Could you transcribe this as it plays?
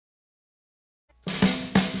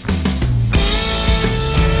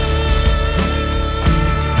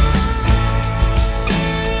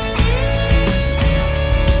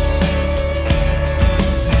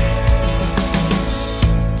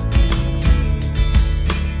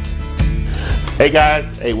Hey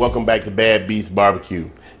guys, hey, welcome back to Bad Beast Barbecue.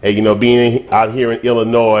 Hey, you know, being out here in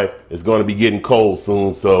Illinois, it's going to be getting cold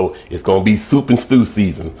soon, so it's going to be soup and stew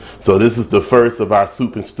season. So this is the first of our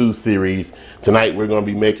soup and stew series. Tonight we're going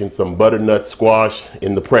to be making some butternut squash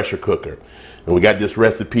in the pressure cooker. And we got this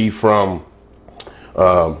recipe from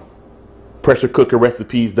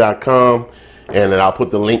pressurecookerrecipes.com, and then I'll put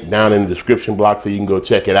the link down in the description box so you can go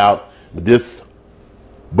check it out. But this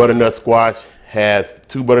butternut squash has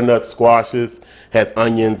 2 butternut squashes, has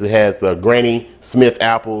onions, it has Granny Smith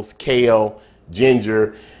apples, kale,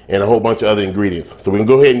 ginger, and a whole bunch of other ingredients. So we can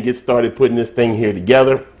go ahead and get started putting this thing here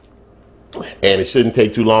together. And it shouldn't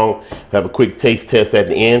take too long. Have a quick taste test at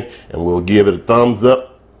the end, and we'll give it a thumbs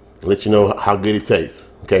up and let you know how good it tastes.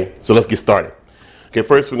 Okay, so let's get started. Okay,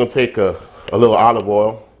 first we're gonna take a little olive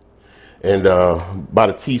oil and about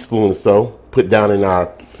a teaspoon or so, put down in our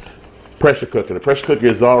pressure cooker. The pressure cooker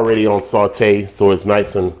is already on Sauté, so it's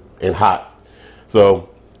nice and hot. So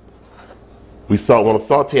we want to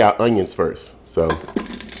saute our onions first. So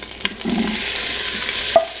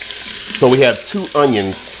we have 2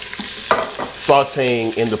 onions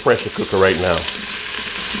sauteing in the pressure cooker right now,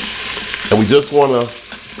 and we just want to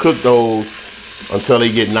cook those until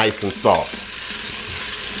they get nice and soft.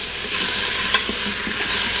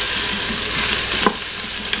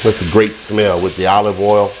 That's a great smell with the olive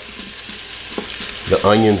oil, the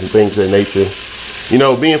onions and things of that nature. You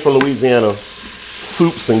know, being from Louisiana,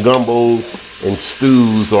 soups and gumbos and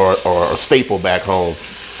stews are a staple back home.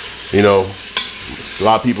 You know, a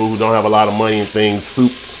lot of people who don't have a lot of money and things,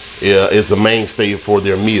 soup is the mainstay for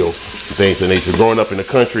their meals, things of that nature. Growing up in the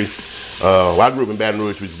country, well, I grew up in Baton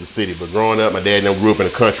Rouge, which is the city, but growing up, my dad and them grew up in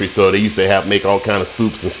the country, so they used to make all kind of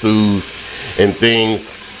soups and stews and things,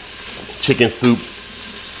 chicken soup,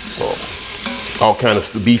 all kind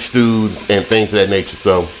of beef stew and things of that nature.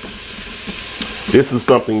 So this is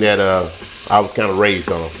something that I was kind of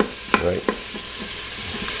raised on, right?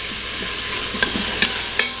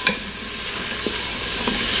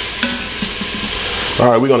 All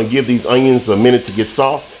right, we're going to give these onions a minute to get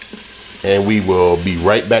soft, and we will be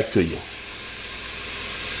right back to you.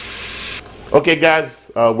 Okay guys,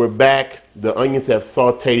 we're back. The onions have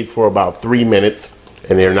sauteed for about 3 minutes,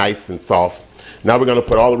 and they're nice and soft. Now we're going to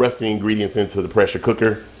put all the rest of the ingredients into the pressure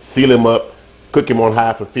cooker, seal them up, cook them on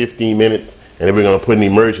high for 15 minutes, and then we're going to put an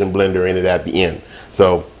immersion blender in it at the end.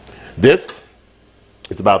 So this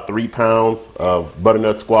is about 3 pounds of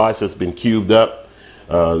butternut squash that's been cubed up.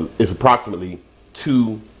 It's approximately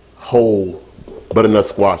 2 whole butternut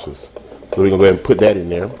squashes. So we're going to go ahead and put that in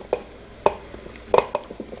there.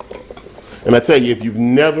 And I tell you, if you've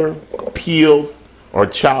never peeled or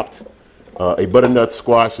chopped a butternut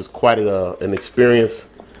squash, is quite an experience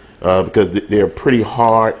because they're pretty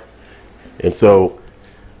hard. And so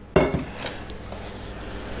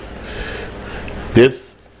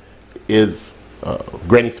this is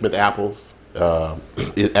Granny Smith apples. The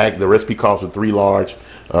recipe calls for 3 large.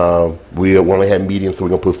 We only had medium, so we're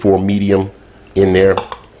going to put 4 medium in there.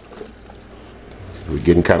 We're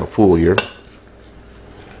getting kind of full here.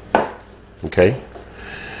 Okay.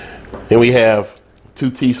 Then we have 2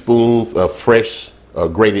 teaspoons of fresh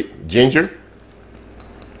grated ginger.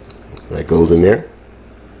 That goes in there.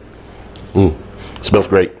 Smells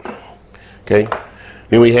great. Okay.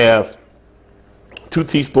 Then we have 2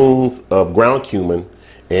 teaspoons of ground cumin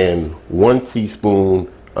and 1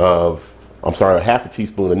 teaspoon of, half a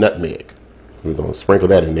teaspoon of nutmeg. So we're going to sprinkle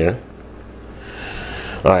that in there.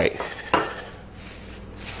 All right.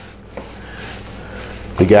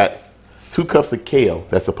 We got 2 cups of kale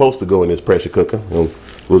that's supposed to go in this pressure cooker. We'll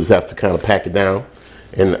just have to kind of pack it down.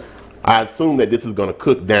 And I assume that this is going to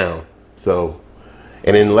cook down. So,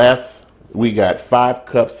 and then last, we got 5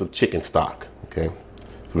 cups of chicken stock. Okay. So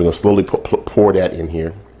we're going to slowly pour that in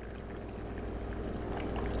here.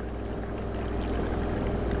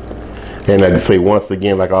 And I say once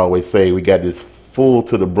again, like I always say, we got this full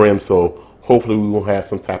to the brim, so hopefully we won't have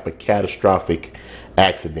some type of catastrophic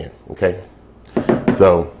accident. Okay.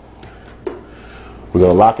 So we're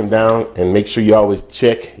going to lock them down, and make sure you always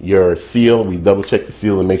check your seal. We double check the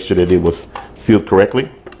seal and make sure that it was sealed correctly.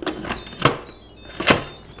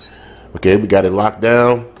 Okay, we got it locked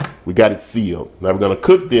down. We got it sealed. Now we're going to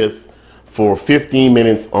cook this for 15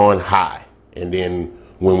 minutes on high. And then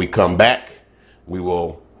when we come back, we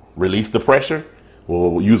will release the pressure.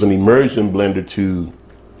 We'll use an immersion blender to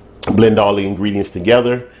blend all the ingredients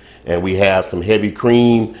together. And we have some heavy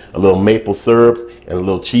cream, a little maple syrup, and a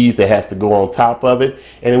little cheese that has to go on top of it.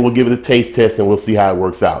 And then we'll give it a taste test and we'll see how it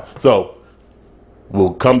works out. So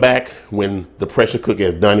we'll come back when the pressure cooker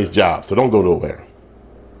has done its job. So don't go nowhere.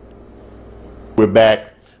 We're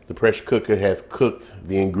back. The pressure cooker has cooked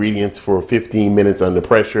the ingredients for 15 minutes under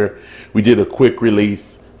pressure. We did a quick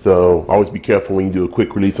release, so always be careful when you do a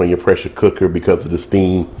quick release on your pressure cooker because of the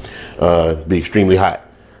steam. Be extremely hot.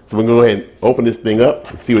 So we're gonna go ahead and open this thing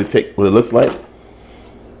up and see what it looks like.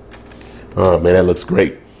 Oh man, that looks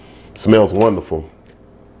great. Smells wonderful.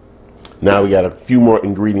 Now we got a few more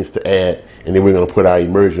ingredients to add, and then we're gonna put our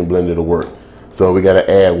immersion blender to work. So we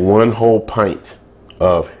gotta add 1 whole pint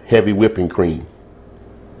of heavy whipping cream.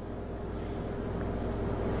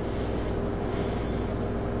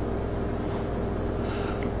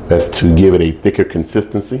 That's to give it a thicker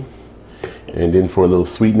consistency. And then for a little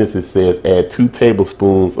sweetness, it says add 2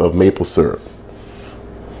 tablespoons of maple syrup.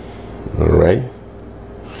 All right.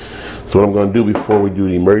 So what I'm going to do before we do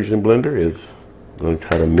the immersion blender is I'm going to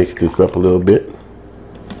try to mix this up a little bit.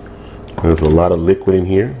 There's a lot of liquid in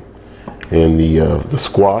here, and the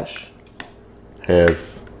squash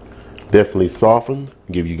has definitely softened.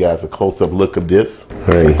 I'll give you guys a close-up look of this. All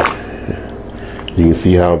right. You can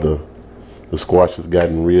see how the squash has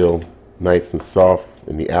gotten real nice and soft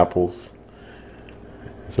in the apples.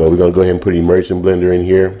 So we're going to go ahead and put the immersion blender in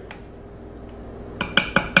here.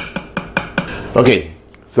 Okay,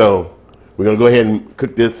 so we're going to go ahead and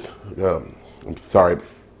cook this.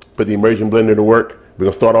 Put the immersion blender to work. We're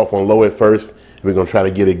going to start off on low at first. And we're going to try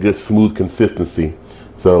to get a good smooth consistency.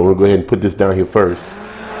 So we'll go ahead and put this down here first.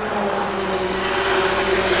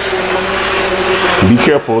 Be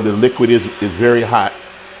careful, the liquid is very hot.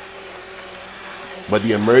 But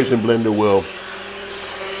the immersion blender will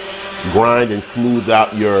grind and smooth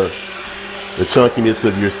out the chunkiness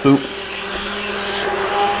of your soup.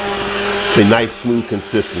 It's a nice smooth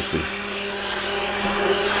consistency.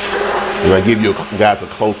 And I'll give you guys a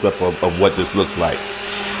close-up of what this looks like.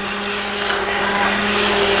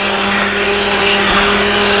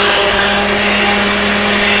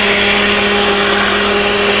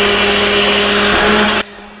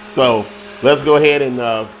 So let's go ahead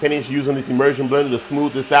and finish using this immersion blender to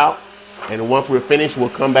smooth this out. And once we're finished, we'll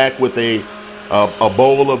come back with a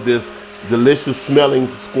bowl of this delicious smelling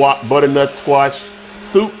butternut squash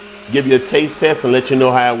soup, give you a taste test, and let you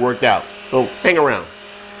know how it worked out. So hang around.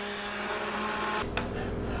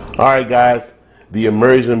 All right, guys, the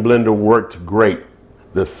immersion blender worked great.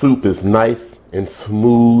 The soup is nice and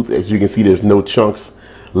smooth. As you can see, there's no chunks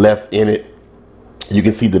left in it. You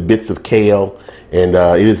can see the bits of kale, and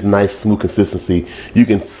it is nice, smooth consistency. You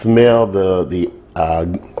can smell the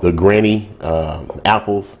granny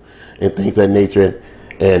apples and things of that nature.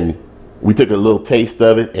 And we took a little taste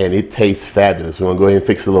of it, and it tastes fabulous. We're gonna go ahead and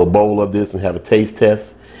fix a little bowl of this and have a taste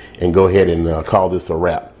test, and go ahead and call this a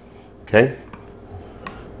wrap. Okay.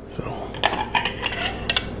 So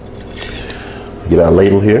get our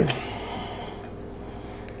ladle here.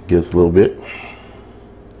 Get us a little bit.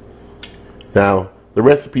 Now, the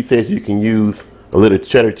recipe says you can use a little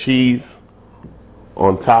cheddar cheese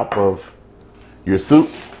on top of your soup.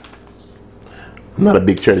 I'm not a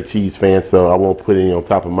big cheddar cheese fan, so I won't put any on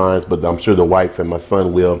top of mine, but I'm sure the wife and my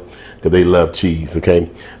son will, because they love cheese, okay?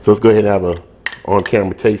 So let's go ahead and have a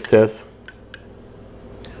on-camera taste test.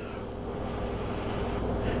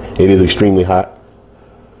 It is extremely hot.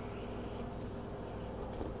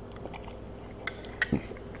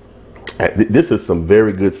 This is some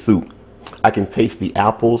very good soup. I can taste the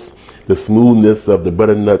apples, the smoothness of the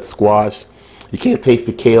butternut squash. You can't taste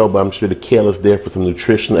the kale, but I'm sure the kale is there for some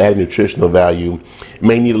added nutritional value. You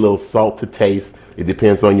may need a little salt to taste. It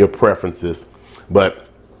depends on your preferences. But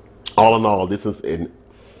all in all, this is a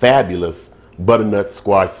fabulous butternut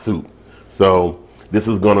squash soup. So this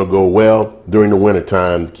is gonna go well during the winter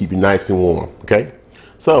time to keep you nice and warm, okay?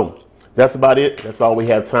 So that's about it. That's all we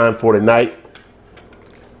have time for tonight.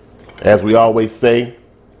 As we always say,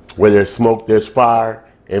 where there's smoke, there's fire,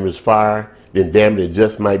 and if there's fire, then damn it, it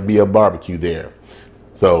just might be a barbecue there.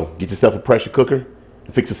 So get yourself a pressure cooker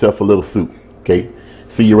and fix yourself a little soup, okay?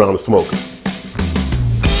 See you around the smoker.